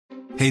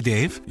Hey,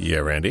 Dave. Yeah,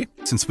 Randy?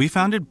 Since we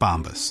founded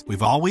Bombas,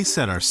 we've always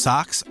said our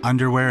socks,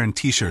 underwear, and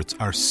T-shirts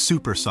are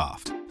super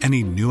soft.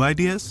 Any new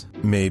ideas?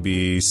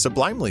 Maybe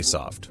sublimely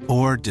soft.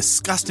 Or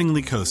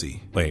disgustingly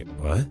cozy. Wait,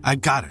 what? I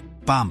got it.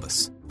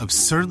 Bombas.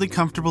 Absurdly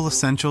comfortable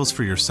essentials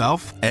for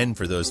yourself And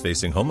for those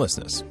facing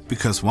homelessness.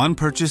 because one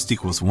purchased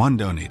equals one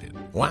donated.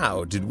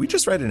 Wow, did we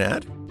just write an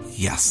ad?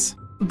 Yes.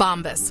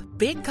 Bombas.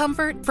 Big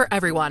comfort for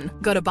everyone.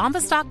 Go to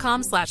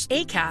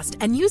bombas.com/ACAST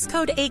and use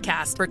code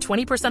ACAST for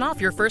 20%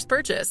 off your first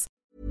purchase.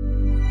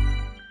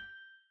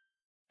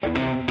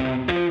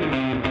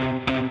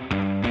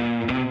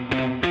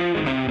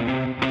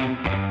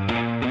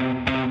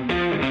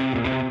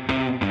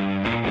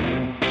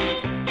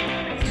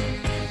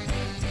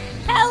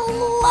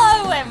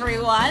 Hello,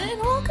 everyone,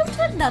 and welcome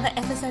to another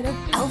episode of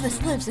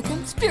Elvis Lives, a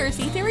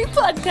Conspiracy Theory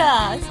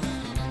podcast.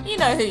 You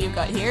know who you've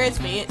got here.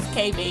 It's me, it's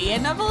KB,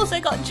 and I've also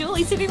got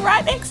Julie sitting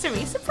right next to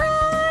me.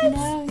 Surprise!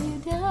 No,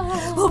 you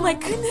don't. Oh my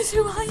goodness,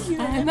 who are you?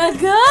 I'm a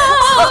ghost.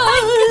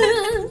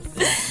 Oh my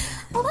goodness.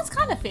 Well, that's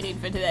kind of fitting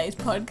for today's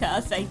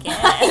podcast, I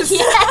guess.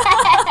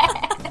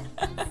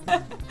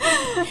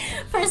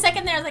 For a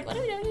second there, I was like, what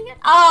are we doing again?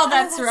 Oh,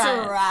 that's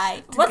right.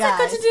 right. What's that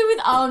got guys. to do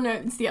with... Oh, no,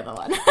 it's the other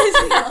one.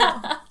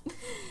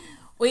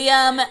 We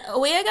are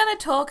going to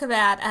talk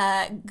about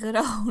good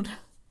old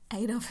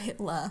Adolf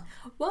Hitler.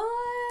 What?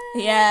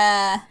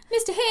 Yeah.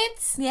 Mr.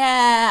 Hits.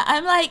 Yeah,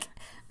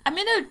 I'm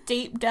in a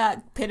deep,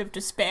 dark pit of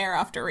despair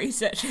after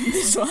researching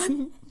this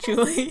one,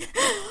 Julie.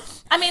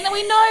 I mean,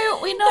 we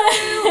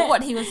know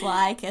what he was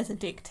like as a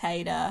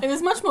dictator. It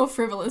was much more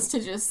frivolous to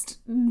just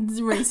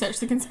research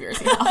the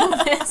conspiracy half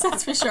of this,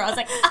 that's for sure. I was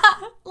like,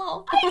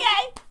 lol.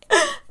 Okay.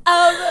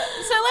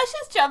 So let's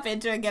just jump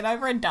into it and get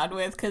over and done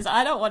with, because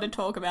I don't want to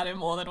talk about him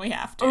more than we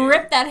have to.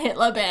 Rip that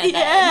Hitler band-aid.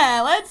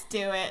 Yeah, let's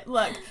do it.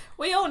 Look,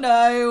 we all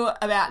know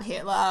about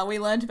Hitler. We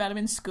learned about him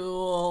in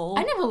school.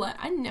 I never learned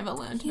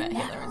about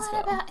Hitler in school.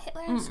 About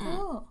Hitler in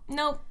school?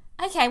 Nope.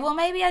 Okay, well,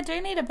 maybe I do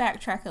need to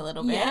backtrack a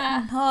little bit.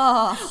 Yeah.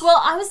 Oh.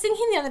 Well, I was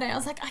thinking the other day, I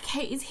was like,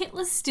 okay, is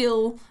Hitler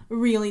still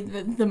really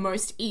the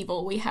most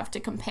evil we have to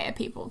compare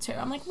people to?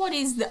 I'm like, what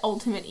is the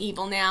ultimate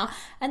evil now?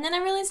 And then I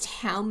realised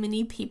how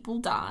many people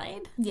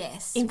died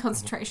Yes. in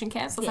concentration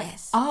camps. I was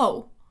Yes.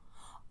 like,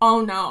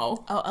 oh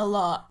no. Oh, a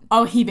lot.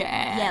 Oh, he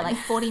bad. Yeah, like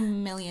 40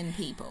 million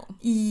people.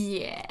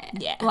 Yeah.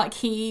 Yeah. Like,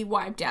 he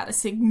wiped out a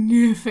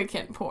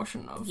significant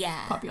portion of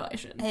Yeah.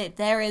 population.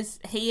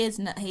 He is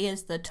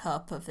the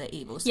top of the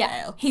evil scale.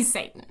 Yeah, he's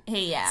Satan.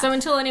 Yeah. So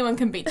until anyone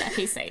can beat that,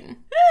 he's Satan.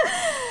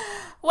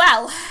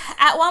 Well,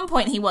 at one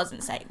point he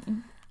wasn't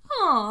Satan.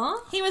 Aww.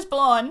 He was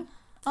born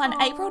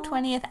on April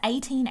 20th,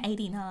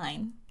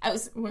 1889. I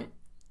was... Wait,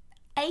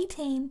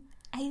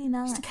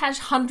 1889. to catch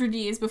 100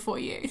 years before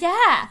you.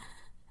 Yeah.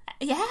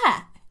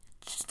 Yeah.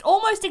 Just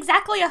almost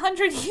exactly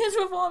 100 years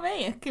before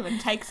me. Give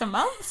and take some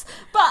months.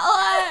 But,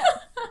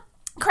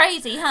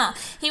 crazy, huh?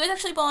 He was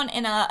actually born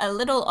in a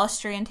little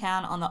Austrian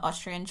town on the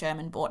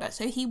Austrian-German border,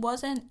 so he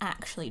wasn't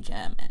actually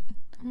German.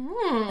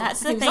 That's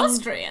the He was thing.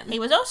 Austrian. He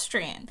was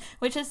Austrian,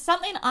 which is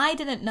something I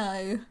didn't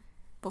know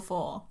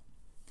before.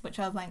 Which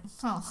I was like,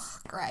 oh,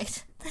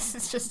 great.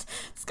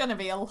 It's going to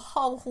be a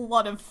whole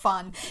lot of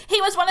fun. He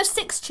was one of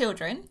 6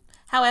 children.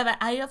 However,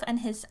 Adolf and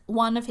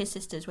one of his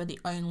sisters were the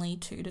only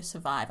 2 to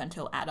survive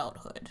until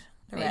adulthood.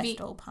 The rest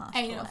all passed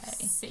Adolf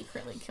away.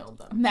 secretly killed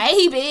them.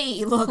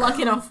 Maybe. Look,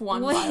 Plucking off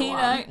one we by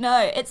one. don't know.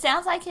 It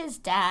sounds like his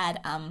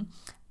dad,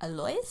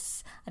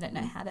 Alois. I don't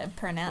know how to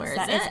pronounce Where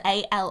that. is It's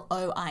it?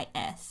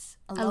 Alois.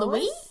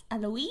 Alois?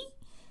 Alois?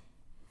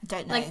 I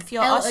don't know. Like If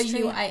you're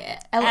Austrian,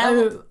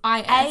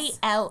 L-O-I-S.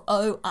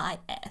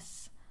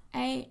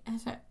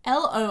 Alois.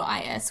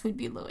 L-O-I-S would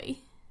be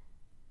Louis.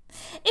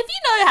 If you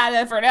know how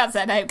to pronounce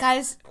that name,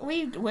 guys,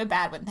 we're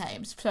bad with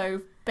names, so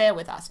bear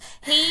with us.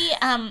 They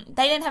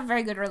didn't have a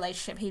very good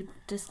relationship. He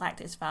disliked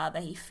his father.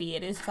 He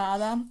feared his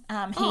father.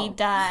 He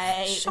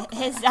died.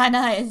 His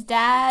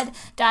dad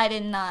died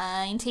in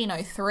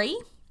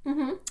 1903.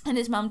 Mm-hmm. And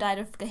his mum died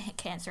of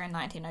cancer in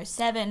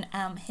 1907.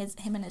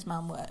 Him and his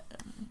mum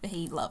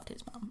he loved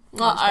his mum. He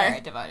was very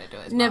devoted to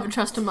his Never mum.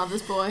 trust a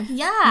mother's boy.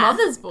 Yeah.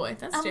 Mother's boy,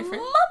 that's A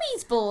different.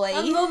 mummy's boy.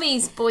 A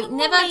mummy's boy.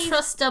 Never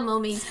trust a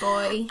mummy's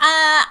boy.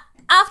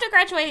 After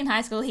graduating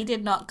high school, he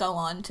did not go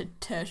on to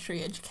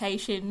tertiary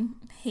education.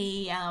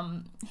 He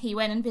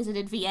went and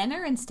visited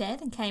Vienna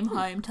instead and came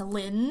home to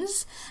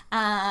Linz. He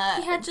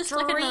had just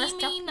like a nice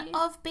dreaming gap year.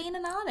 of being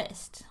an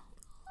artist.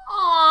 Aww,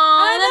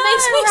 I that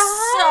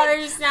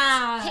makes me so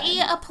sad.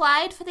 He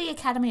applied for the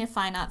Academy of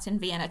Fine Arts in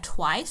Vienna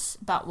twice,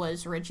 but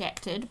was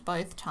rejected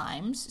both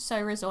times, so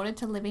resorted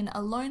to living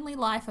a lonely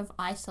life of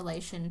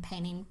isolation,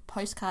 painting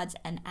postcards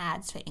and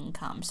ads for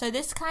income. So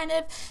this kind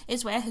of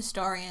is where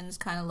historians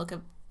kind of look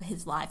at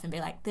his life and be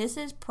like, this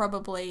is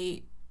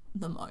probably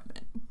the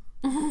moment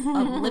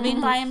of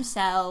living by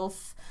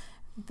himself,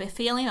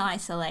 feeling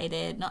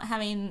isolated, not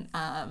having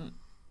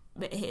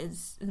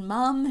his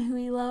mum, who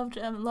he loved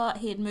a lot.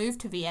 He had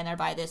moved to Vienna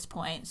by this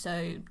point,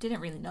 so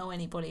didn't really know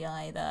anybody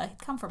either. He'd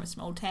come from a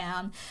small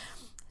town.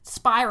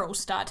 Spirals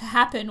start to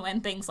happen when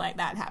things like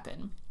that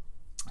happen.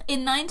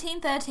 In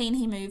 1913,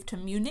 he moved to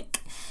Munich.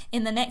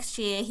 In the next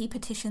year, he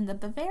petitioned the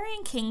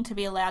Bavarian king to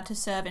be allowed to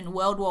serve in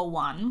World War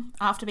I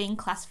after being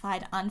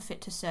classified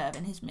unfit to serve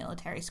in his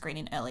military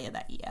screening earlier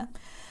that year.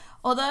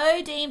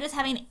 Although deemed as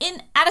having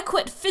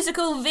inadequate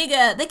physical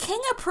vigour, the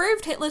king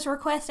approved Hitler's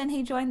request and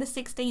he joined the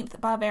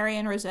 16th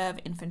Bavarian Reserve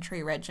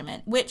Infantry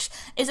Regiment, which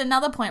is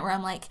another point where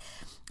I'm like,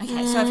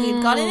 okay, so if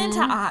he'd gotten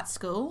into art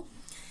school,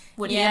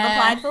 would he have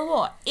applied for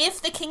war?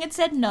 If the king had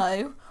said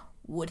no,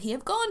 would he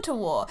have gone to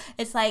war?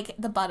 It's like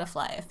the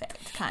butterfly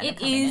effect kind of.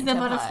 It is the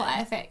butterfly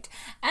effect.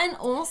 And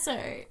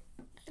also,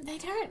 they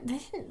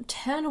didn't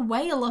turn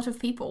away a lot of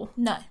people.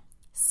 No.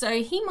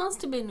 So he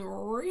must have been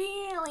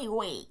really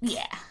weak.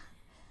 Yeah.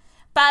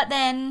 But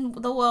then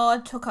the war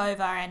took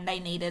over and they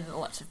needed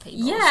lots of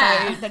people.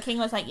 Yeah. So the king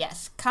was like,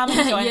 yes, come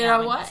and join You the know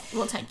army. what?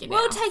 We'll take you now.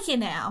 We'll take you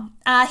now.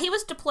 He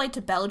was deployed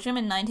to Belgium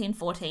in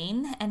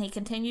 1914 and he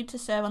continued to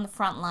serve on the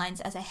front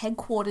lines as a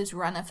headquarters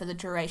runner for the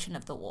duration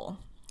of the war.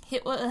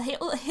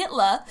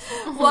 Hitler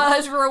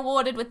was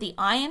rewarded with the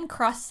Iron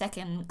Cross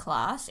Second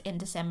Class in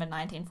December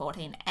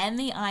 1914 and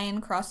the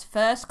Iron Cross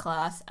First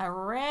Class, a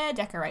rare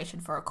decoration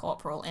for a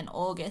corporal, in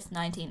August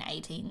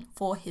 1918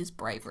 for his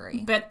bravery.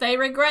 Bet they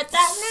regret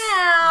that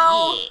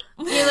now.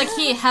 Yeah. You're like,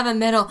 here, have a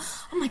medal.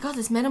 Oh my god,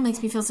 this medal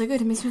makes me feel so good.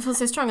 It makes me feel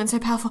so strong and so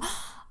powerful.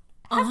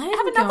 Have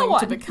another going one.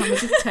 to become a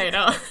dictator.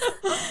 Have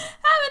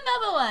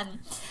another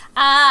one.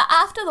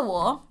 After the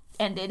war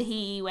ended,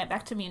 he went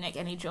back to Munich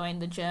and he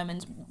joined the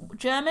German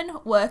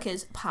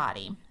Workers'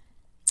 Party,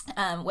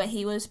 where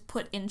he was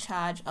put in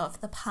charge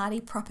of the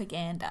party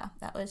propaganda.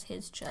 That was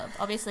his job.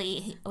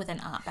 Obviously, with an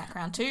art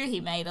background too,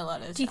 he made a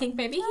lot of Do you think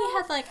maybe he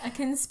had like a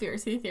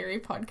conspiracy theory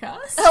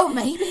podcast? Oh,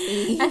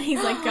 maybe. And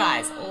he's like,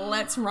 guys,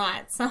 let's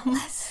write some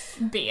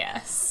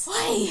BS.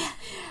 Wait.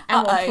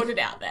 And we'll put it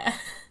out there.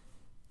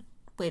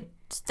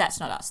 That's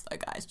not us though,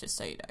 guys, just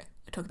so you know.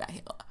 We're talking about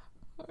Hitler.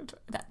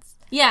 That's...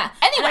 Yeah.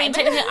 Anyway, I mean,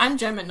 technically, I'm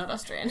German, not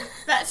Austrian.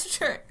 That's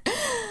true.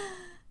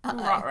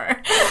 Ruh-roh.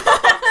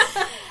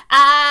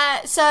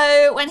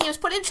 So when he was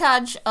put in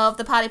charge of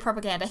the party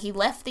propaganda, he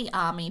left the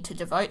army to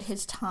devote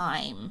his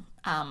time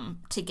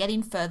to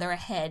getting further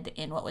ahead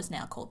in what was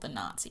now called the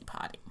Nazi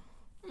Party.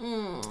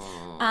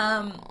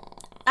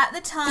 At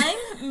the time,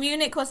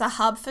 Munich was a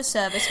hub for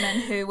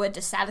servicemen who were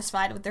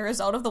dissatisfied with the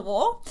result of the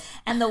war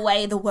and the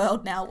way the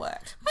world now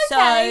worked.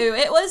 Okay. So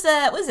it was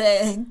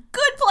a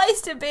good place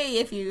to be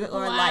if you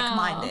were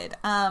like-minded.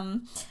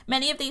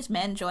 Many of these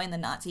men joined the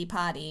Nazi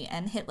Party,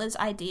 and Hitler's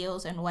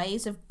ideals and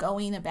ways of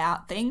going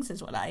about things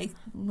is what I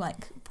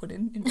put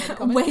in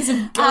Ways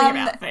of going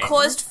about things.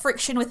 Caused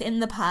friction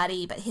within the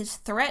party, but his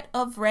threat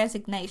of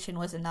resignation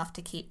was enough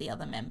to keep the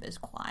other members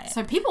quiet.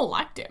 So people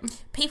liked him.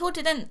 People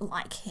didn't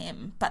like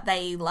him, but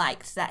they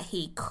liked that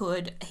he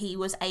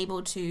was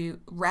able to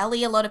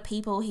rally a lot of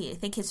people. I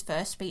think his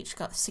first speech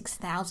got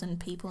 6,000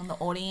 people in the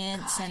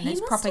audience, and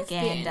there's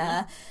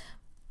propaganda.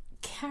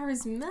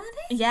 Charismatic?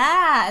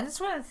 Yeah,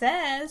 that's what it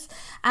says.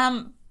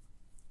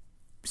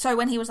 So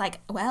when he was like,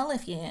 well,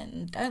 if you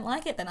don't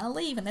like it, then I'll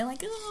leave. And they're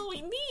like, oh,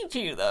 we need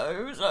you,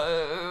 though,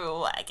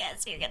 so I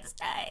guess you're going to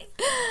stay.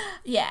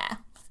 Yeah.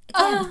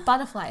 Again,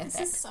 butterfly effect.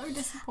 This is so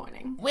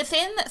disappointing.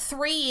 Within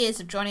 3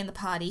 years of joining the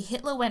party,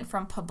 Hitler went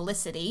from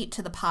publicity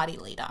to the party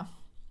leader.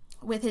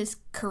 With his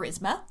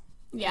charisma,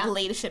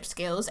 leadership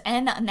skills,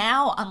 and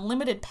now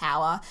unlimited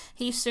power,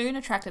 he soon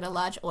attracted a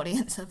large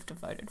audience of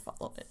devoted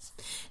followers.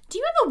 Do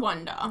you ever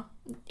wonder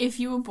if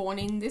you were born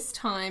in this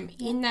time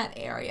in that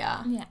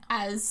area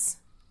as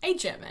a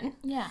German?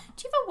 Yeah.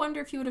 Do you ever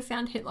wonder if you would have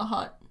found Hitler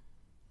hot?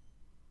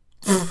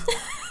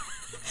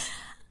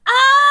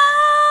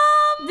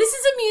 This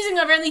is amusing.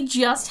 I've only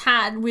just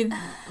had with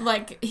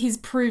like his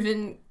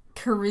proven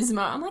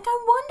charisma. I'm like,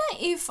 I wonder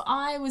if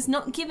I was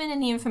not given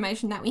any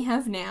information that we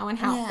have now and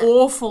how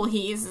awful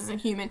he is as a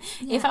human,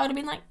 if I would have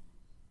been like,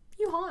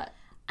 you hot.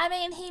 I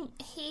mean,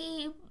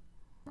 he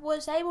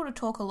was able to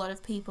talk a lot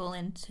of people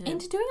into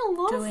doing a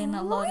lot of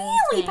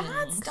really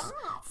bad stuff.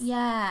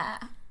 Yeah.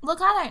 Look,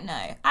 I don't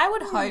know. I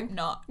would hope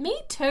not.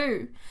 Me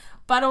too.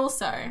 But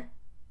also,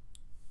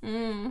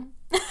 moving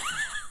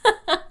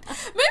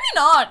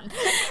on.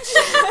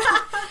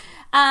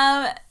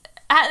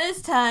 At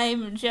this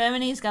time,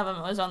 Germany's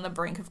government was on the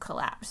brink of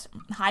collapse.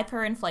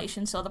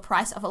 Hyperinflation saw the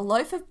price of a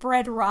loaf of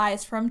bread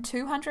rise from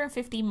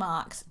 250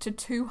 marks to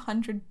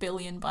 200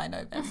 billion by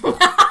November.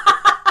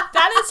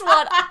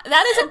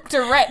 That is a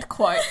direct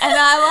quote. And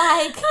I'm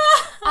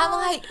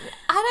like,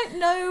 I don't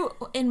know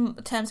in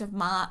terms of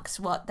marks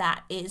what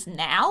that is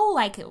now,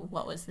 like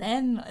what was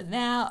then,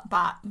 now,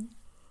 but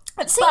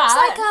it seems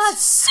like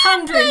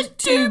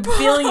 102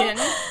 billion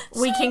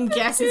we can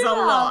guess is a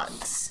lot.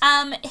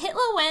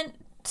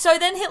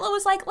 Hitler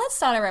was like, let's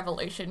start a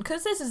revolution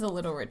because this is a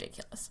little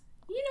ridiculous.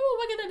 You know what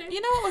we're going to do?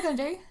 You know what we're going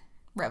to do?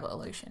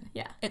 Revolution.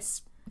 Yeah.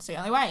 It's the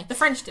only way. The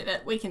French did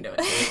it. We can do it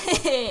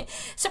too.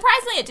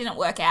 Surprisingly, it didn't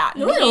work out.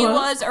 He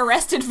was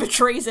arrested for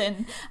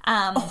treason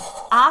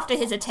after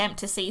his attempt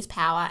to seize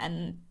power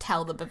and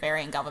tell the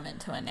Bavarian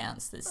government to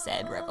announce the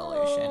said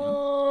revolution.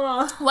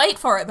 Wait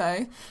for it,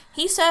 though.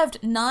 He served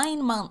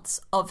 9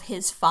 months of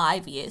his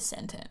 5-year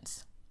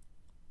sentence.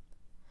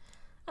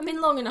 I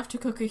mean, long enough to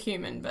cook a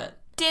human, but...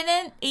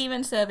 Didn't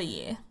even serve a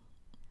year.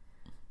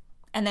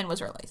 And then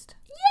was released.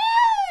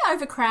 Yeah!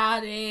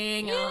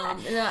 Overcrowding. It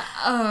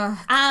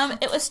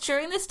was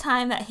during this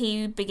time that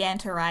he began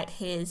to write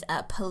his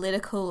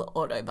political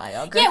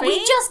autobiography. Yeah,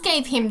 we just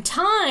gave him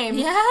time.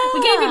 Yeah.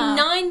 We gave him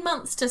 9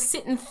 months to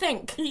sit and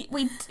think.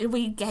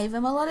 We gave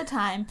him a lot of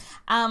time.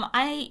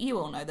 You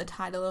all know the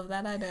title of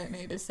that. I don't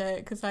need to say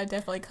it because I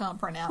definitely can't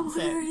pronounce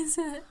it. Where is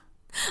it?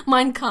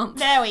 Mein Kampf.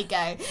 There we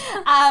go.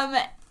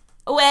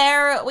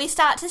 Where we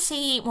start to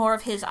see more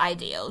of his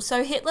ideals.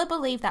 So Hitler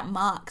believed that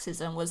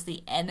Marxism was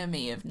the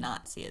enemy of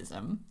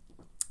Nazism,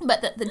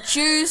 but that the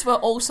Jews were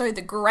also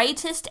the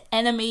greatest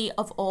enemy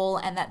of all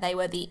and that they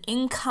were the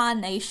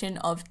incarnation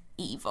of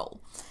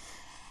evil.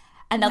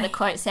 Another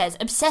quote says,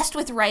 obsessed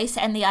with race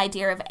and the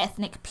idea of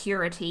ethnic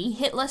purity,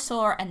 Hitler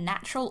saw a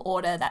natural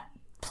order that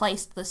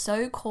placed the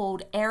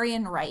so-called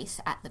Aryan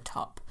race at the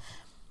top.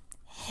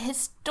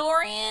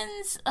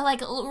 Historians,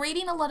 like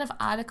reading a lot of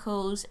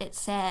articles, it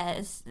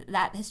says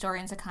that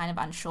historians are kind of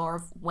unsure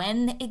of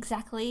when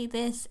exactly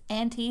this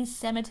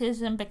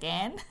anti-Semitism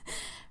began,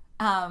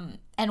 and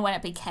when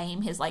it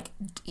became his like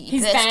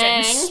deepest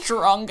and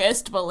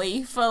strongest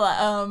belief.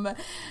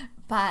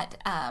 But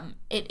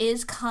it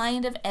is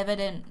kind of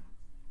evident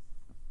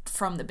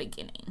from the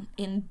beginning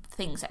in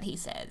things that he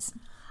says.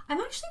 I'm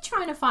actually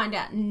trying to find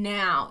out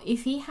now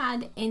if he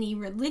had any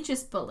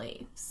religious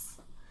beliefs.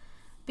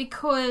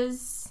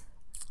 Because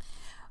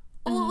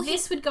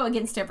this would go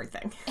against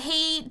everything.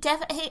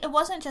 It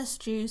wasn't just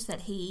Jews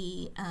that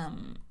he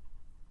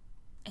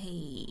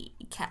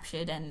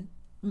captured and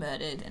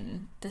murdered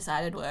and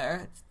decided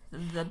were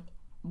the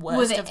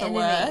worst of the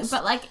worst.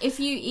 But like, if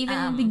you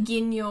even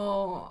begin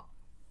your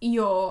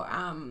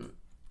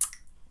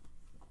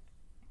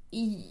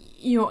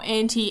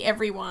anti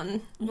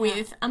everyone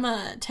with I'm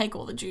gonna take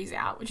all the Jews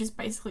out, which is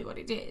basically what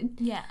he did.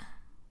 Yeah.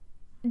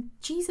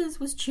 Jesus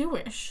was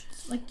Jewish.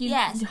 Like,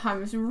 yes. I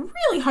was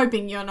really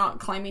hoping you're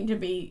not claiming to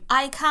be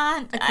a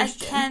Christian. I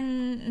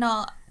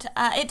cannot...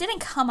 it didn't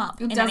come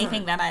up in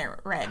anything that I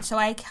read, so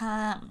I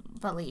can't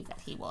believe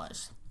that he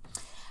was.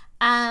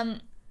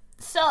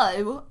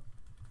 So,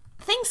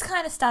 things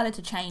kind of started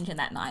to change in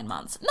that 9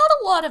 months. Not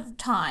a lot of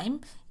time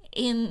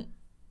in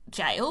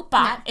jail,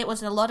 but it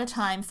was a lot of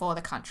time for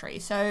the country.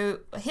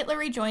 So, Hitler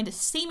rejoined a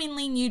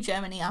seemingly new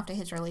Germany after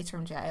his release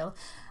from jail.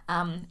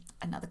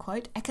 Another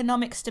quote,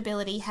 economic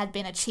stability had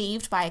been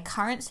achieved by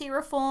currency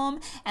reform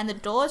and the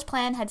Dawes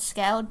Plan had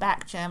scaled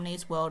back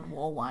Germany's World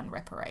War I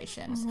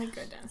reparations. Oh my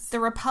goodness. The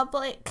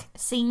Republic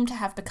seemed to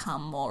have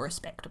become more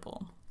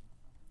respectable.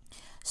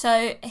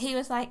 So he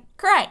was like,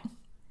 great.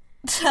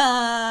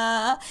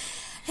 Hitler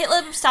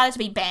started to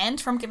be banned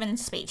from giving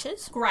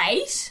speeches.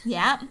 Great.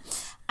 Yeah.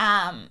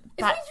 But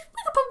we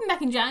could put him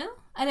back in jail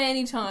at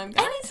any time,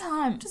 guys.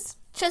 Anytime.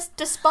 Just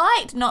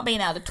despite not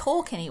being able to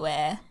talk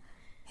anywhere,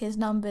 his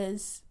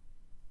numbers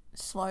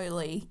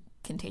slowly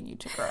continued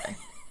to grow.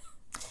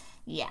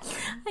 Yeah.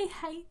 I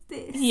hate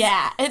this.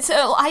 Yeah.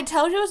 I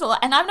told you it was a lot.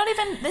 And I'm not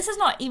even, this is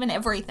not even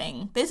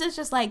everything. This is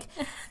just like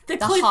the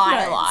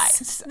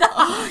highlights. The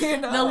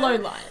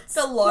lowlights.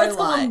 The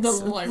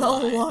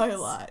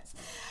lowlights.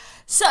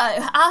 So,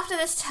 after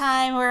this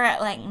time, we're at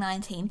like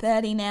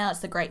 1930 now. It's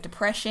the Great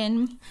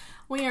Depression.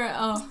 We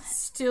are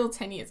still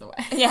 10 years away.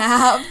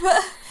 Yeah.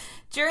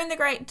 During the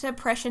Great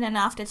Depression and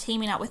after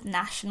teaming up with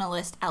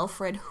nationalist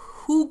Alfred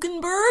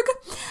Hugenberg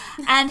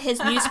and his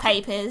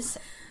newspapers,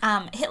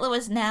 Hitler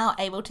was now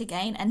able to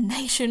gain a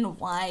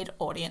nationwide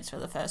audience for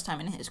the first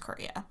time in his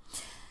career.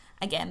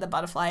 Again, the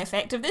butterfly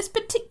effect of this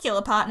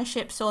particular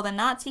partnership saw the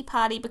Nazi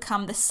Party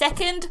become the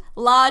second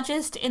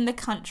largest in the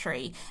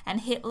country,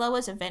 and Hitler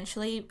was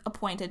eventually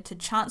appointed to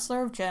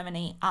Chancellor of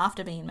Germany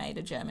after being made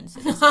a German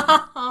citizen.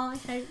 I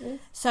hate this.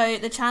 So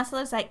the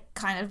Chancellor is like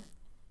kind of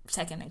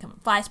second in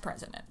command, vice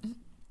president,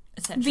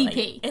 essentially.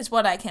 VP. Is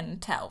what I can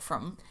tell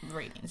from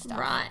reading stuff.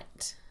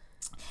 Right.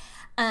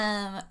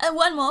 And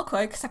one more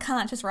quote, because I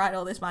can't just write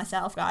all this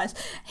myself, guys.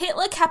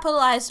 Hitler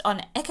capitalized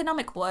on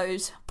economic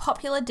woes,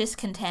 popular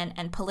discontent,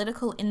 and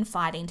political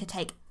infighting to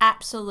take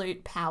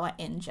absolute power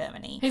in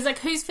Germany. He's like,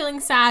 who's feeling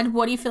sad?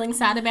 What are you feeling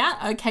sad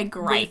about? Okay,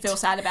 great. We feel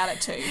sad about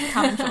it too.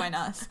 Come and join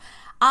us.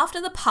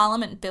 After the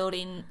Parliament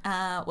building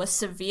was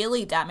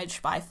severely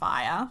damaged by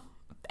fire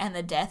and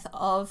the death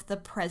of the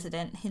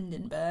President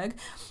Hindenburg,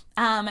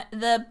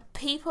 the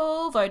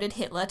people voted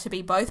Hitler to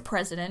be both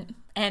president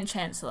and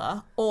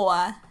chancellor,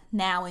 or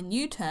now a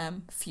new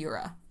term,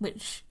 Führer,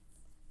 which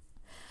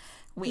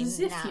we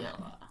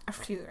now...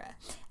 Führer.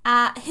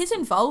 His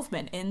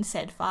involvement in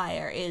said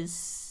fire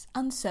is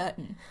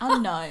uncertain,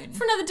 unknown.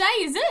 For another day,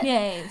 is it?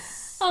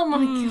 Yes. Oh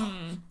my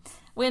god.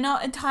 We're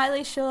not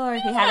entirely sure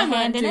if he had a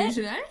hand in it.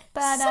 Today.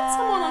 But, set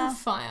someone on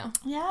fire.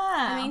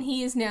 Yeah. I mean,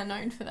 he is now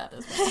known for that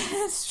as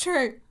well. It's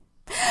true.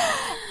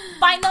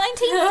 By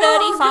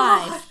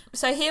 1935,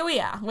 so here we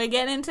are. We're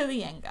getting to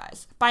the end,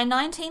 guys. By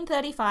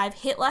 1935,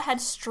 Hitler had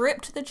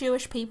stripped the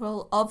Jewish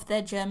people of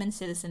their German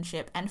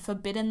citizenship and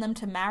forbidden them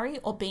to marry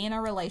or be in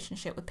a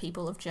relationship with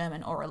people of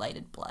German or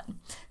related blood.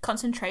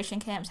 Concentration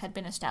camps had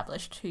been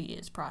established 2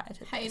 years prior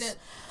to this. Hate it.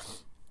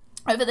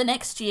 Over the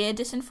next year,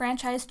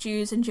 disenfranchised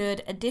Jews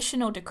endured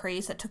additional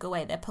decrees that took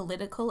away their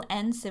political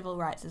and civil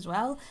rights as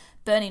well,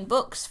 burning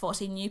books,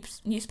 forcing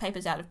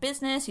newspapers out of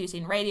business,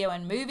 using radio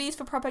and movies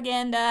for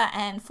propaganda,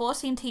 and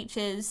forcing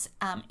teachers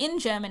in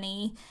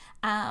Germany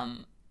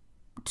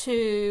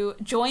to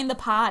join the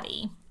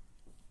party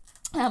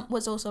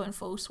was also in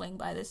full swing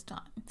by this time.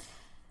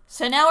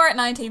 So now we're at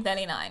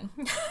 1939.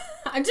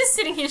 I'm just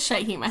sitting here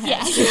shaking my head.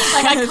 Yeah.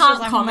 Like, I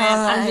can't comment.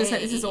 I'm just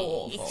like, this is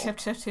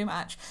awful. Too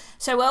much.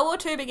 So World War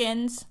II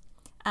begins.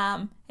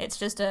 It's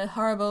just a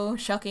horrible,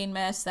 shocking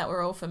mess that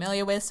we're all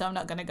familiar with, so I'm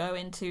not going to go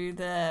into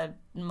the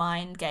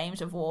mind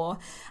games of war.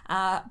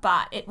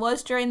 But it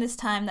was during this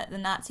time that the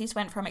Nazis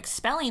went from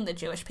expelling the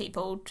Jewish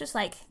people, just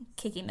like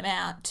kicking them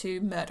out, to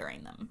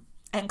murdering them.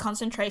 And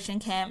concentration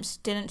camps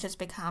didn't just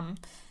become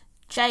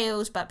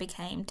jails, but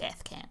became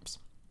death camps.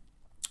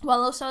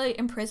 While also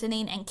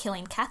imprisoning and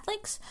killing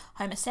Catholics,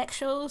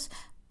 homosexuals,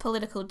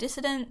 political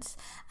dissidents,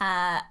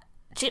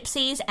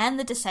 gypsies, and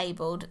the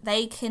disabled,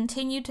 they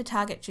continued to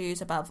target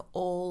Jews above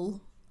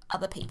all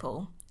other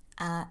people.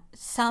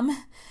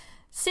 Some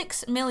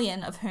 6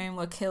 million of whom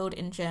were killed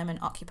in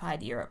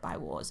German-occupied Europe by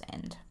war's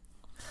end.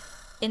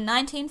 In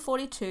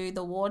 1942,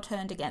 the war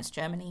turned against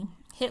Germany.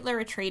 Hitler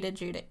retreated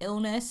due to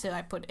illness, so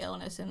I put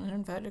illness in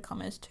inverted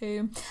commas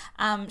too.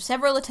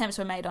 Several attempts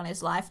were made on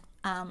his life,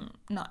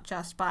 not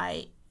just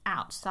by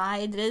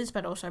outsiders,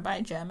 but also by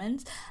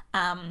Germans.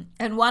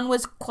 And one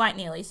was quite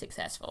nearly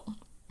successful.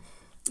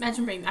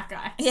 Imagine being that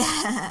guy.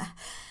 Yeah.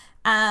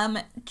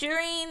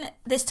 During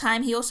this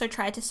time, he also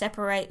tried to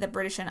separate the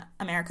British and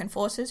American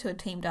forces who had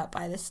teamed up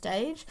by this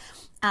stage,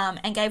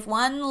 and gave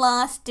one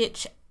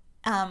last-ditch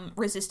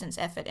resistance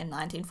effort in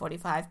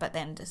 1945, but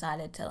then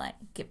decided to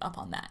give up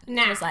on that.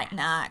 He was like,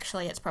 nah,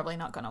 actually, it's probably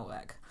not going to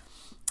work.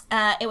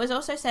 It was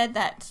also said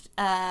that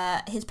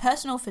his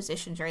personal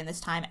physician during this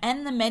time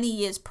and the many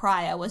years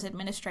prior was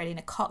administering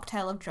a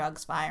cocktail of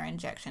drugs via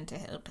injection to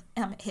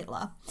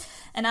Hitler.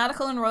 An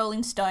article in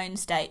Rolling Stone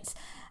states,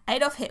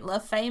 Adolf Hitler,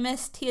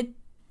 famous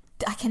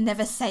I can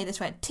never say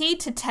this word,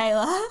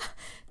 teetotaler,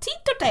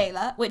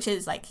 which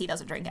is he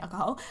doesn't drink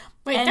alcohol.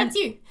 Wait, that's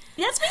you.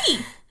 That's me.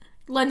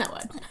 Learn that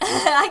word.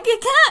 I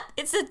can't.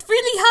 It's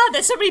really hard.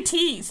 There's so many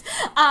T's.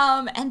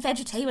 And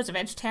he was a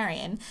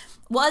vegetarian.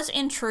 Was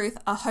in truth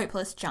a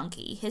hopeless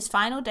junkie. His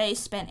final days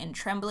spent in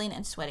trembling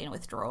and sweating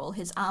withdrawal,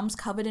 his arms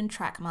covered in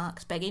track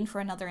marks, begging for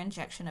another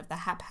injection of the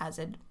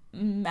haphazard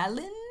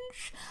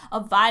melange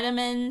of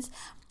vitamins,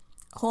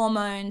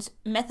 hormones,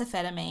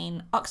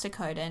 methamphetamine,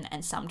 oxycodone,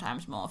 and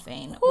sometimes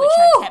morphine, which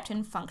had kept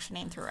him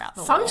functioning throughout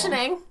the war.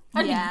 Functioning?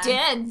 I'd be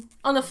dead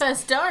on the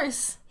first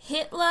dose.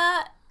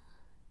 Hitler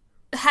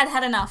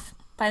had enough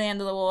by the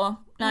end of the war.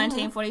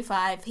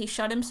 1945, he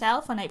shot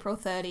himself on April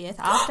 30th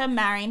after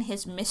marrying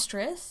his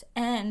mistress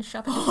and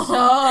shot himself.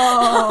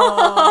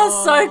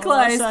 So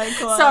close.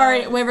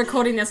 Sorry, we're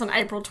recording this on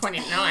April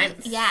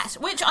 29th. Yes,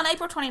 which on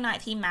April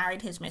 29th, he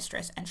married his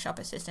mistress and shop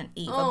assistant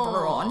Eva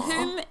Braun,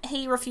 whom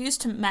he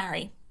refused to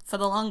marry for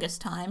the longest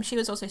time. She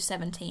was also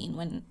 17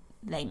 when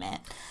they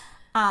met.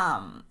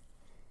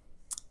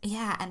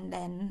 Yeah, and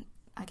then,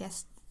 I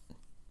guess,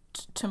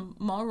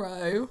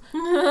 tomorrow,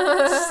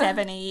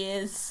 70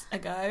 years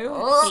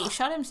ago, he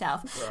shot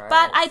himself. Gross.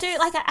 But I do,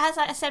 as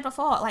I said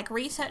before,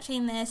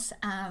 researching this,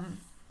 I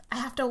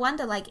have to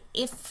wonder,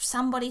 if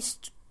somebody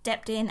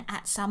stepped in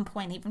at some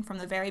point, even from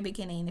the very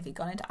beginning, if he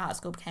got into art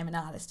school, became an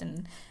artist,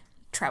 and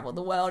traveled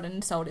the world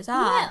and sold his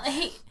art.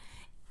 Yeah,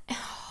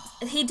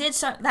 he did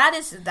so. That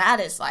is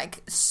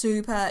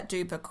super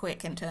duper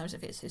quick in terms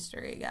of his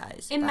history,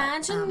 guys.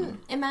 Imagine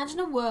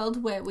a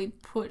world where we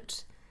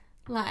put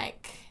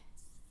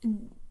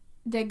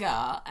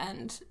Degas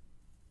and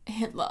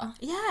Hitler.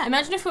 Yeah.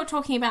 Imagine if we were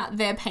talking about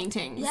their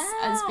paintings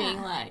as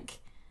being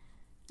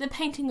the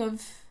painting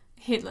of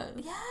Hitler.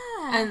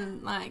 Yeah.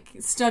 And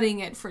studying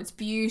it for its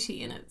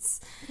beauty and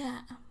its... Yeah.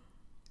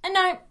 And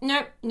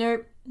no.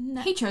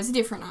 He chose a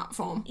different art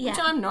form, which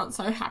I'm not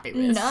so happy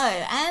with. No.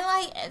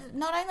 And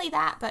not only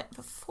that, but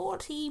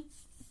 40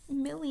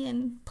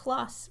 million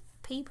plus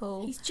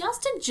people. He's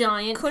just a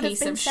giant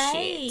piece of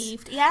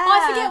saved. Shit. Yeah.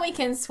 I forget we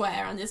can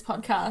swear on this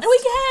podcast. We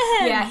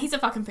can. Yeah, he's a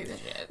fucking piece of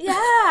shit.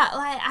 Yeah,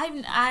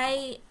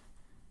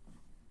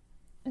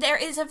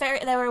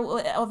 there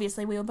were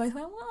obviously we were both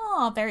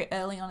very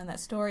early on in that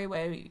story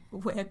where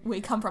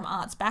we come from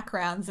arts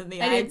backgrounds, and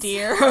the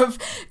idea of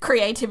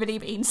creativity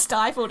being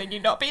stifled and you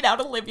not being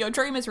able to live your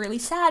dream is really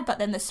sad, but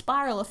then the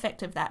spiral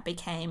effect of that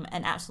became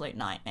an absolute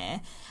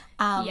nightmare.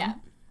 And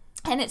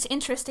it's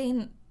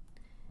interesting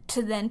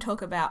to then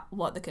talk about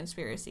what the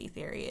conspiracy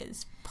theory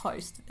is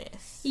post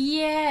this.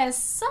 Yeah,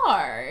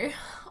 so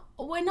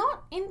we're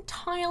not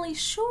entirely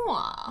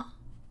sure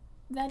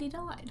that he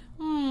died.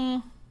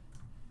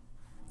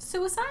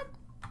 Suicide?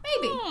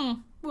 Maybe.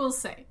 We'll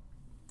see.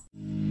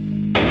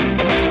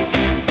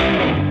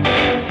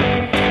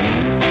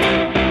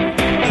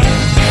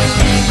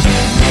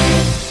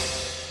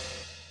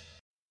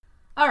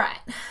 All right.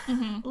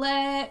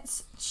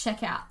 Let's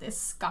check out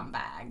this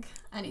scumbag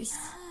and his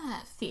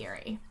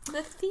theory.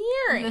 The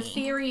theory. The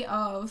theory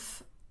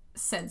of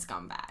said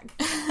scumbag.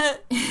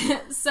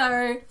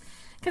 So,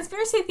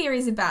 conspiracy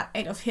theories about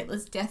Adolf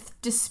Hitler's death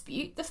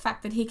dispute the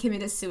fact that he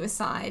committed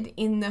suicide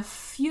in the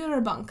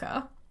Führer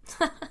bunker.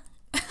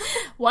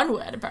 One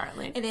word,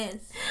 apparently. It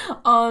is.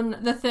 On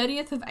the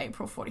 30th of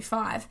April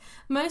 45.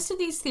 Most of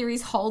these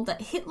theories hold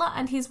that Hitler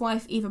and his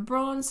wife Eva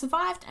Braun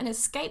survived and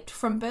escaped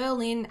from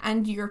Berlin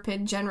and Europe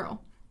in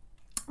general.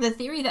 The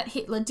theory that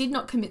Hitler did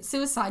not commit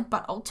suicide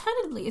but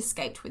alternatively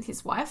escaped with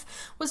his wife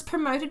was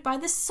promoted by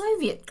the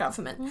Soviet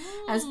government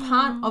as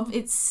part of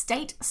its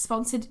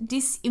state-sponsored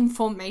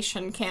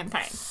disinformation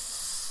campaign.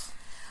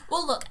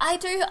 Well, look, I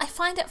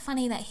find it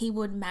funny that he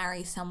would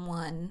marry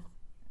someone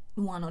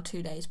 1 or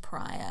 2 days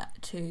prior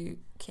to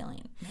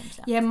killing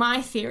himself. Yeah,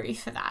 my theory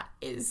for that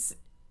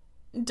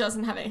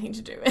doesn't have anything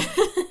to do with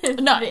this.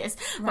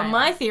 But Right.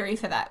 my theory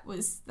for that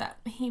was that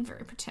he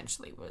very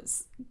potentially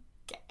was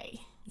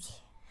gay.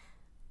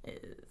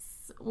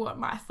 Is what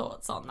my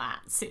thoughts on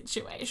that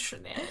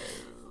situation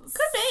is.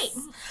 Could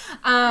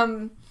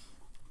be.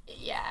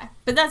 Yeah,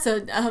 but that's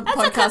a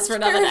podcast for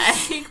another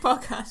day.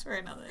 Podcast for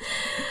another day.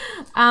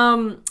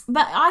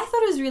 But I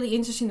thought it was really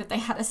interesting that they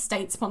had a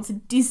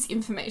state-sponsored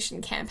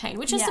disinformation campaign,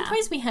 which I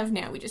suppose we have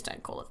now. We just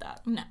don't call it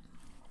that. No.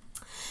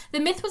 The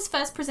myth was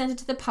first presented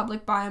to the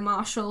public by a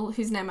marshal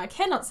whose name I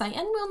cannot say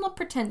and will not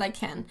pretend I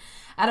can,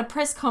 at a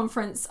press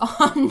conference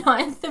on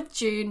 9th of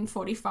June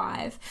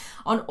 45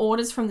 on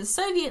orders from the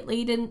Soviet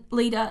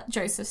leader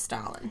Joseph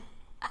Stalin.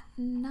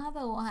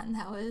 Another one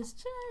that was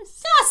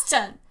just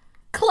Justin!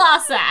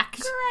 Class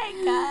act!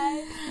 great,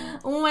 guys.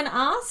 When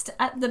asked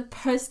at the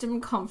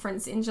Potsdam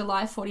conference in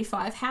July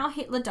 45 how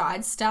Hitler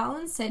died,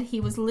 Stalin said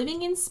he was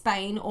living in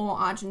Spain or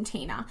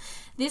Argentina.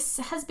 This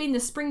has been the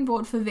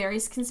springboard for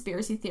various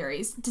conspiracy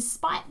theories,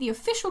 despite the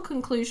official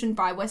conclusion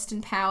by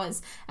Western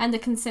powers and the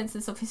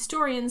consensus of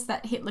historians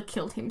that Hitler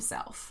killed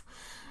himself.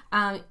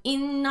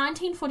 In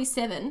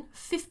 1947,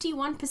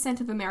 51%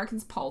 of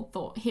Americans polled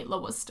thought Hitler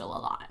was still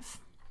alive.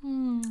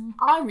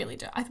 I really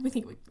do. We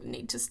think we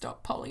need to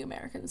stop polling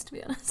Americans, to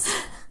be honest.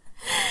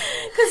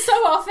 Because so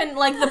often,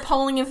 like, the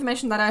polling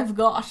information that I've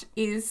got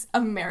is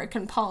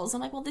American polls. I'm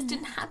like, well, this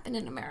didn't happen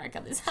in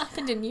America. This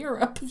happened in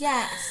Europe.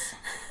 Yes.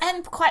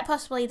 And quite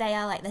possibly they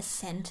are like the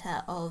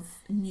centre of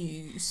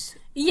news.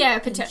 Yeah, In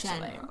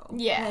potentially. general.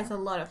 Yeah. There's a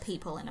lot of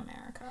people in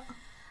America.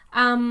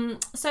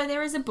 So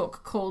there is a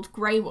book called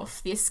Grey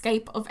Wolf, The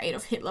Escape of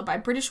Adolf Hitler by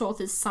British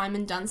authors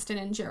Simon Dunstan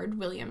and Gerard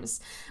Williams,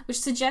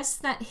 which suggests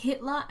that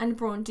Hitler and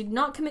Braun did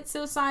not commit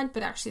suicide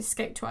but actually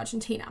escaped to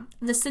Argentina.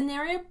 The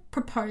scenario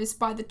proposed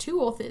by the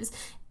two authors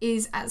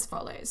is as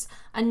follows.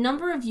 A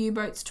number of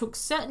U-boats took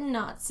certain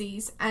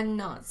Nazis and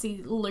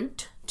Nazi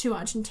loot to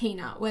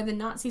Argentina, where the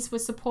Nazis were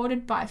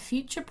supported by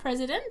future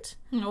president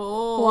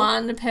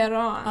Juan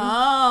Perón,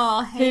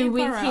 Oh, hey, who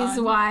with his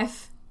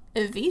wife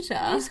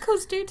Evita.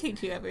 Musicals do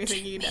teach you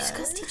everything you know.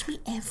 Musicals teach me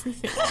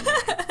everything.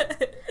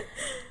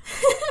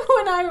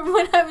 when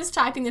I was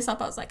typing this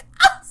up, I was like,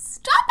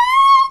 stop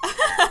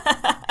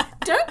it!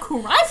 Don't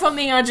cry for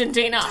me,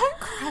 Argentina. Don't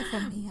cry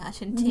for me,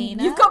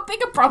 Argentina. You've got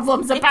bigger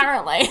problems,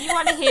 apparently. You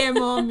want to hear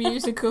more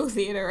musical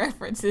theatre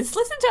references?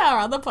 Listen to our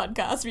other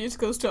podcast,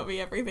 Musicals Taught Me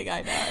Everything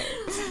I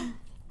Know.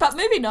 But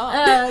maybe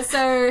not.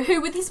 Who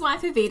with his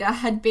wife Evita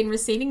had been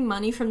receiving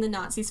money from the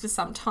Nazis for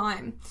some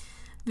time.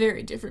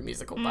 Very different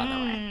musical, by the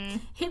way.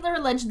 Hitler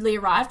allegedly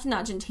arrived in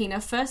Argentina,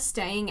 first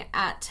staying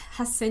at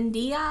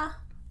Hacienda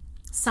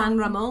San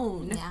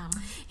Ramon. Yeah.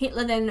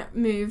 Hitler then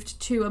moved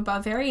to a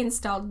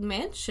Bavarian-styled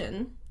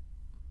mansion.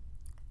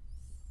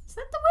 Is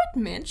that the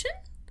word mansion?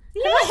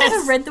 Yes. Have I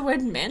ever read the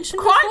word mansion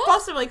Quite before?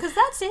 possibly, because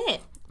that's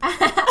it.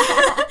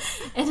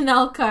 In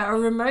Alca, a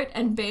remote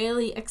and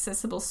barely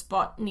accessible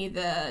spot near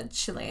the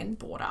Chilean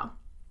border.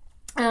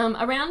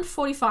 Around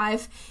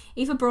 45,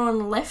 Eva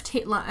Braun left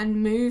Hitler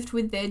and moved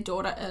with their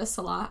daughter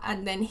Ursula,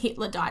 and then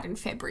Hitler died in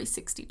February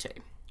 62.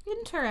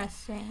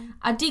 Interesting.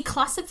 A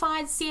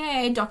declassified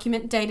CIA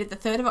document dated the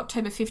 3rd of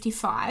October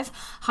 55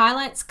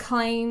 highlights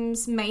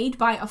claims made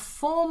by a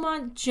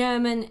former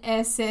German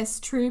SS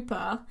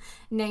trooper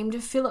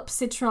named Philip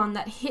Citron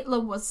that Hitler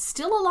was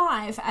still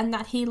alive and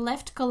that he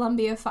left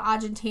Colombia for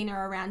Argentina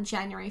around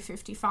January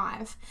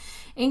 55.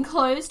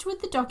 Enclosed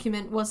with the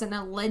document was an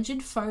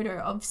alleged photo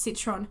of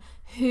Citron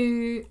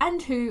who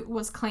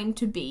was claimed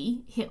to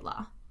be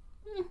Hitler.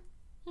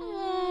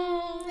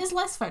 There's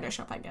less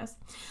Photoshop, I guess.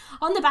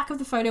 On the back of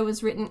the photo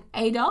was written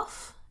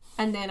Adolf,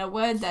 and then a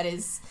word that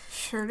is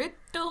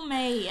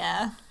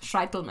Schreitelmeier.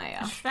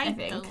 Schreitelmeier, I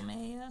think.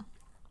 Schreitelmeier.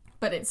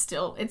 But it's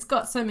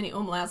got so many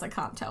umlauts I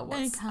can't tell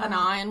what's can't. an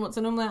I and what's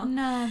an umlaut.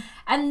 No.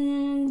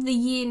 And the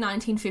year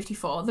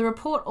 1954. The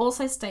report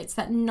also states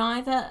that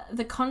neither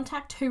the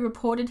contact who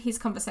reported his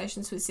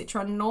conversations with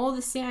Citron nor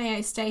the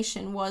CIA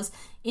station was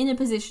in a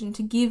position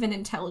to give an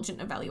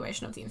intelligent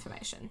evaluation of the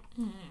information.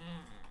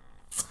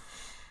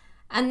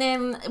 And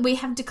then we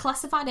have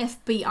declassified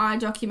FBI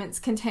documents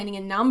containing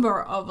a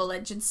number of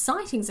alleged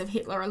sightings of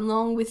Hitler,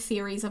 along with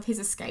theories of his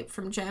escape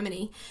from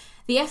Germany.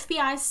 The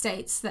FBI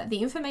states that the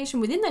information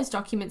within those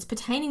documents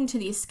pertaining to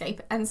the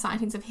escape and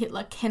sightings of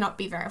Hitler cannot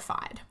be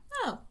verified.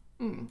 Oh.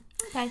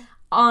 Okay.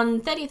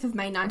 On 30th of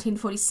May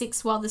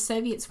 1946, while the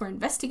Soviets were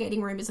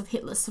investigating rumours of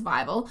Hitler's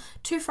survival,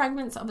 2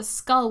 fragments of a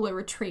skull were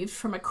retrieved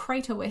from a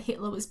crater where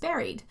Hitler was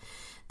buried.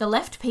 The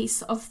left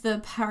piece of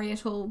the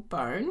parietal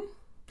bone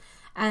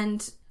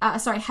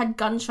had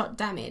gunshot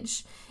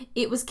damage.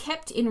 It was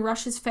kept in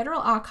Russia's Federal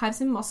Archives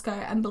in Moscow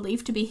and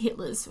believed to be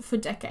Hitler's for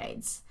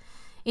decades.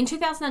 In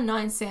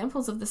 2009,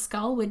 samples of the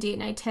skull were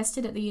DNA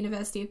tested at the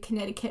University of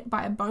Connecticut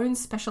by a bone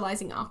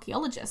specialising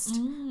archaeologist.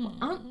 Well,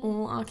 aren't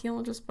all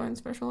archaeologists bone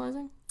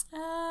specialising?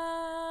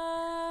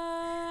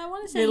 I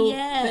want to say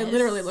yes. They're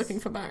literally looking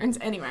for bones.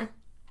 Anyway,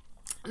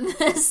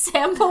 the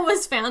sample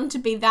was found to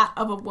be that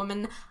of a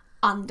woman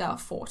under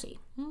 40.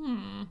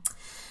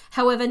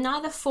 However,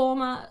 neither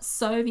former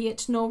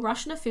Soviet nor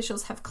Russian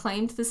officials have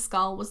claimed the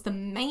skull was the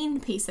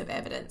main piece of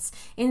evidence,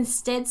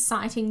 instead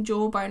citing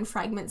jawbone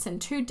fragments and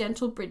 2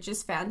 dental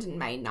bridges found in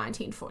May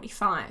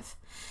 1945.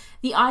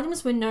 The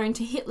items were known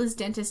to Hitler's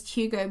dentist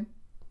Hugo,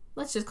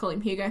 let's just call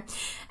him Hugo,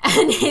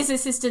 and his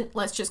assistant,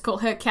 let's just call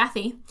her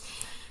Kathy,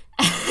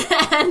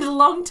 and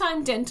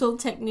longtime dental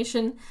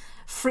technician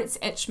Fritz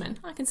Etchman.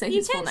 I can say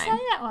his full name. You can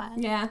say that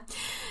one. Yeah.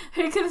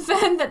 Who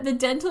confirmed that the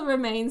dental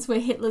remains were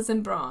Hitler's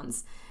and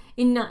Braun's.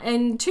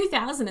 In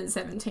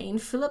 2017,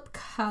 Philippe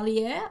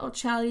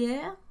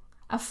Charlier,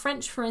 a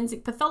French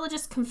forensic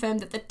pathologist,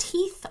 confirmed that the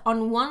teeth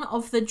on one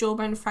of the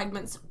jawbone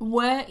fragments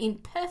were in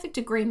perfect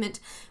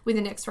agreement with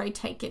an X-ray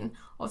taken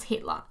of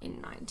Hitler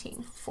in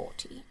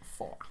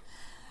 1944.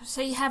 So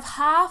you have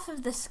half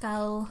of the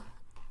skull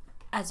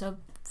as a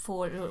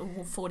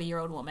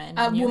 40-year-old woman.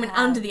 A woman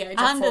under the age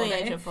of 40. Under the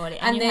age of 40.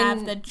 And you then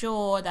have the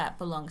jaw that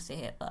belongs to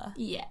Hitler.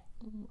 Yeah.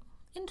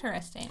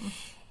 Interesting.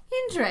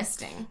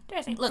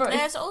 Look,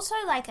 there's also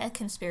like a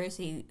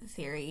conspiracy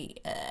theory,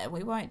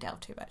 we won't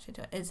delve too much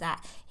into it, is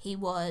that he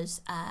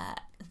was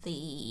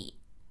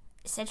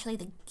essentially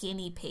the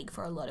guinea pig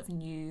for a lot of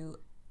new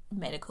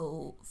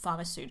medical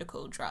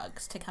pharmaceutical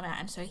drugs to come out,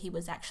 and so he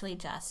was actually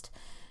just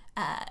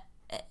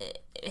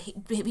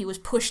he was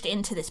pushed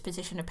into this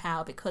position of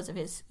power because of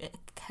his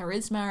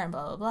charisma and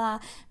blah blah blah,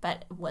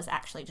 but was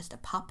actually just a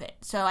puppet.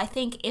 So I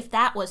think if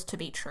that was to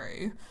be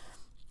true,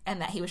 and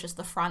that he was just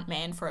the front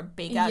man for a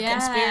bigger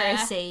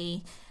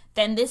conspiracy,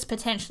 then this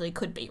potentially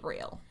could be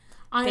real.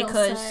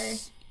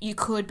 Because you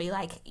could be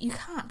like, you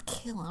can't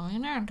kill him,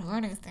 you don't do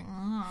anything.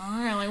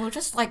 Oh, really? We'll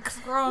just like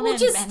throw him in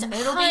and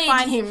it'll be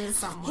fine.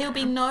 He'll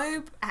be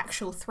no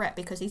actual threat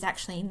because he's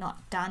actually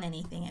not done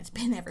anything. It's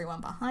been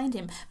everyone behind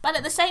him. But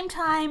at the same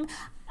time,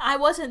 I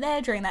wasn't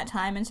there during that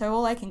time, and so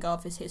all I can go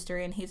off is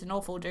history, and he's an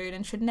awful dude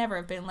and should never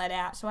have been let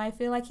out, so I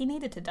feel like he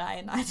needed to die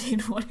in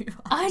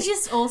 1945. I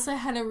just also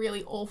had a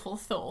really awful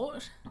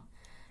thought.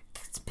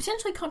 It's a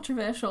potentially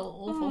controversial,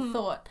 awful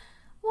thought.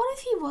 What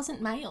if he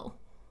wasn't male?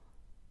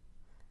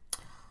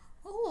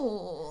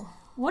 Ooh.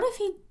 What if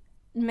he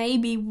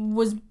maybe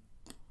was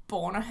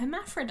born a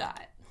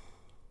hermaphrodite?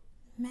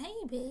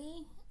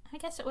 Maybe. I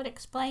guess it would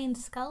explain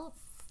skull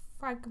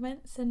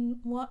fragments and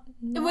what.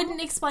 It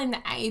wouldn't explain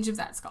the age of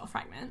that skull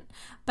fragment,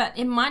 but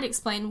it might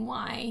explain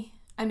why.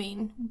 I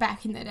mean,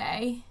 back in the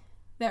day,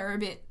 they were a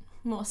bit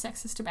more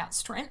sexist about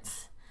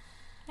strength.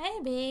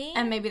 Maybe.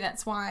 And maybe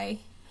that's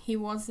why he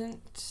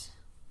wasn't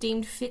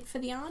deemed fit for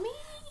the army.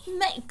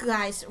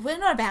 Guys, we're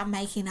not about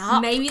making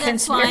up maybe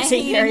that's conspiracy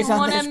why he theories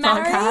didn't on this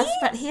podcast,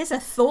 but here's a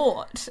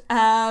thought. Look,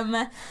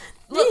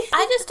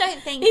 I just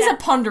don't think these are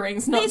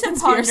ponderings, not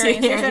conspiracy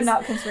theories. These are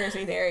not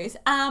conspiracy theories.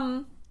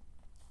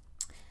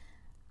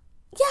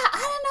 Yeah,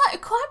 I don't know.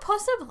 Quite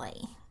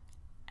possibly.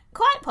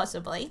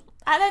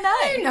 I don't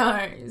know. Who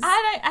knows?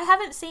 I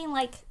haven't seen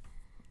like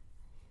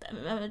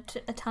a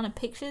ton of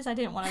pictures. I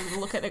didn't want to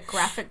look at it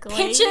graphically.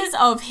 Pictures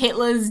of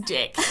Hitler's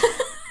dick.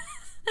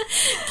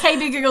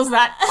 Katie Googles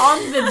that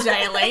on the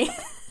daily.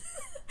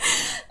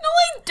 No, I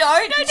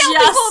don't. Don't tell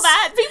people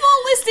that. People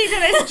are listening to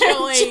this,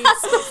 Julie.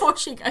 Just before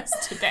she goes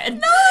to bed.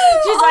 No,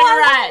 she's like,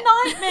 right,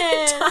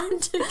 nightmares. time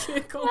to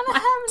Google. I'm gonna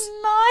have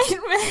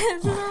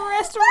nightmares for the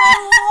rest of my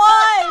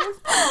life.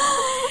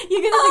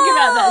 You're gonna think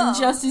about that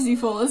just as you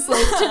fall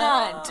asleep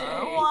tonight, dude.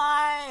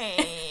 Why?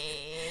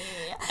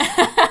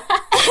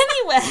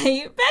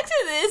 Anyway, back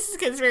to this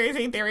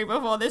conspiracy theory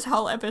before this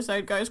whole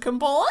episode goes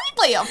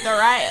completely off the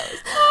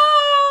rails.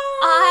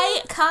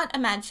 I can't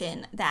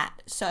imagine that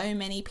so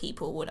many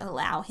people would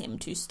allow him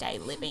to stay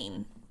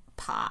living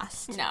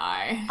past. No.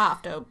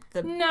 After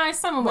the. No,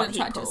 someone would have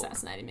tried to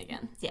assassinate him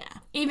again. Yeah.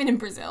 Even in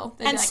Brazil.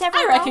 They'd And be like,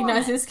 several I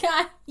recognise this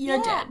guy.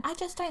 You're dead. I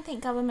just don't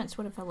think governments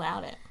would have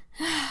allowed it.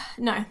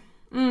 No.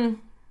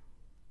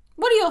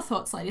 What are your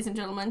thoughts, ladies and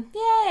gentlemen?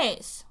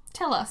 Yes.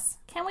 Tell us.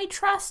 Can we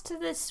trust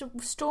this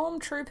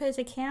stormtrooper's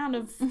account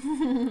of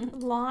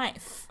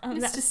life?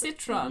 Mr.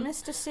 Citron.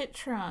 Mr.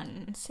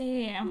 Citron.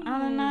 See, I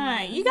don't know.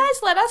 You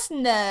guys let us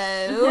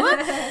know.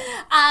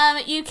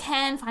 You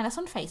can find us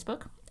on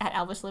Facebook at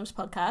Elvis Lives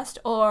Podcast,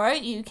 or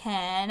you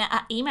can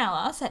email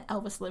us at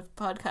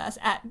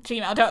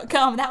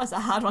elvislivepodcast@gmail.com. That was a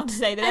hard one to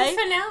say today. And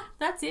for now,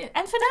 that's it.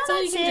 And for now,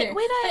 that's it.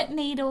 We don't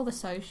need all the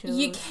socials.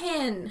 You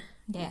can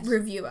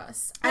review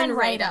us and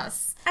rate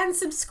us and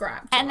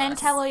subscribe to and then us.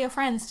 tell all your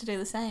friends to do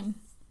the same.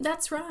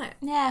 That's right.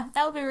 Yeah,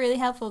 that would be really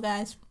helpful,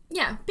 guys.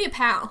 Yeah, be a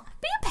pal.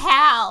 Be a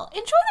pal.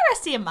 Enjoy the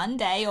rest of your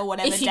Monday or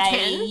whatever If you day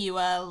can. you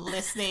are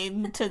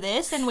listening to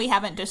this, and we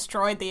haven't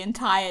destroyed the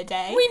entire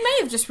day. We may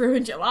have just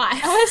ruined your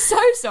life. We're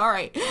so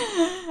sorry.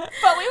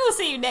 But we will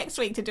see you next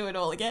week to do it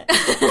all again.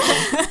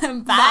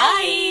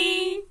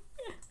 Bye.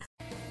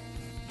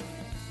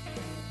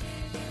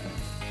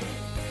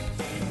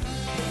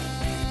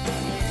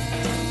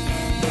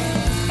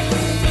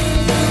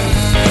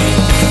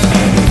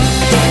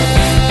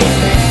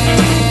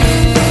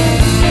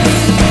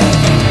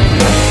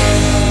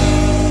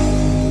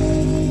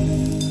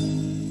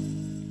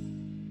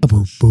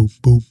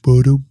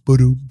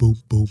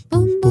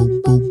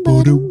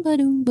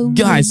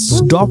 Guys,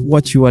 stop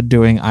what you are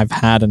doing. I've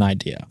had an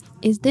idea.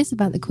 Is this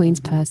about the Queen's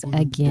purse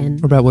again?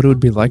 Or about what it would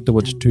be like to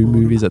watch 2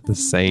 movies at the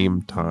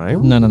same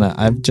time? No.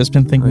 I've just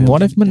been thinking,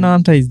 what if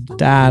Menante's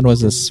dad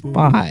was a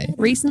spy?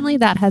 Recently,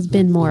 that has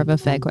been more of a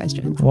fair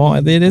question. Well,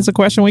 it is a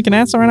question we can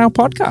answer on our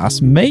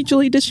podcast,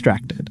 Majorly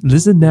Distracted.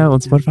 Listen now on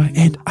Spotify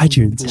and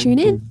iTunes. Tune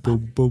in.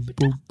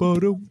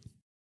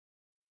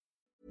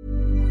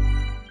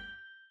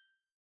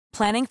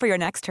 Planning for your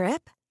next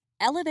trip?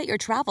 Elevate your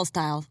travel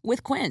style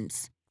with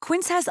Quince.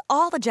 Quince has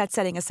all the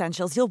jet-setting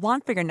essentials you'll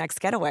want for your next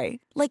getaway,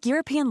 like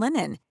European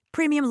linen,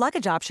 premium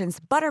luggage options,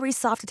 buttery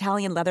soft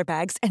Italian leather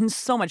bags, and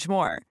so much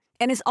more.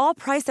 And is all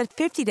priced at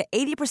 50 to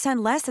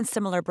 80% less than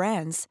similar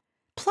brands.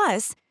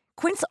 Plus,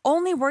 Quince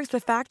only works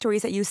with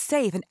factories that use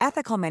safe and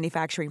ethical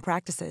manufacturing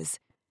practices.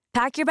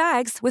 Pack your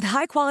bags with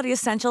high-quality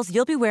essentials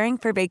you'll be wearing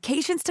for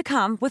vacations to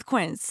come with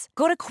Quince.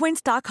 Go to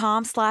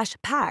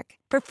quince.com/pack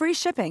for free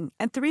shipping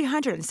and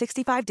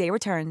 365-day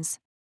returns.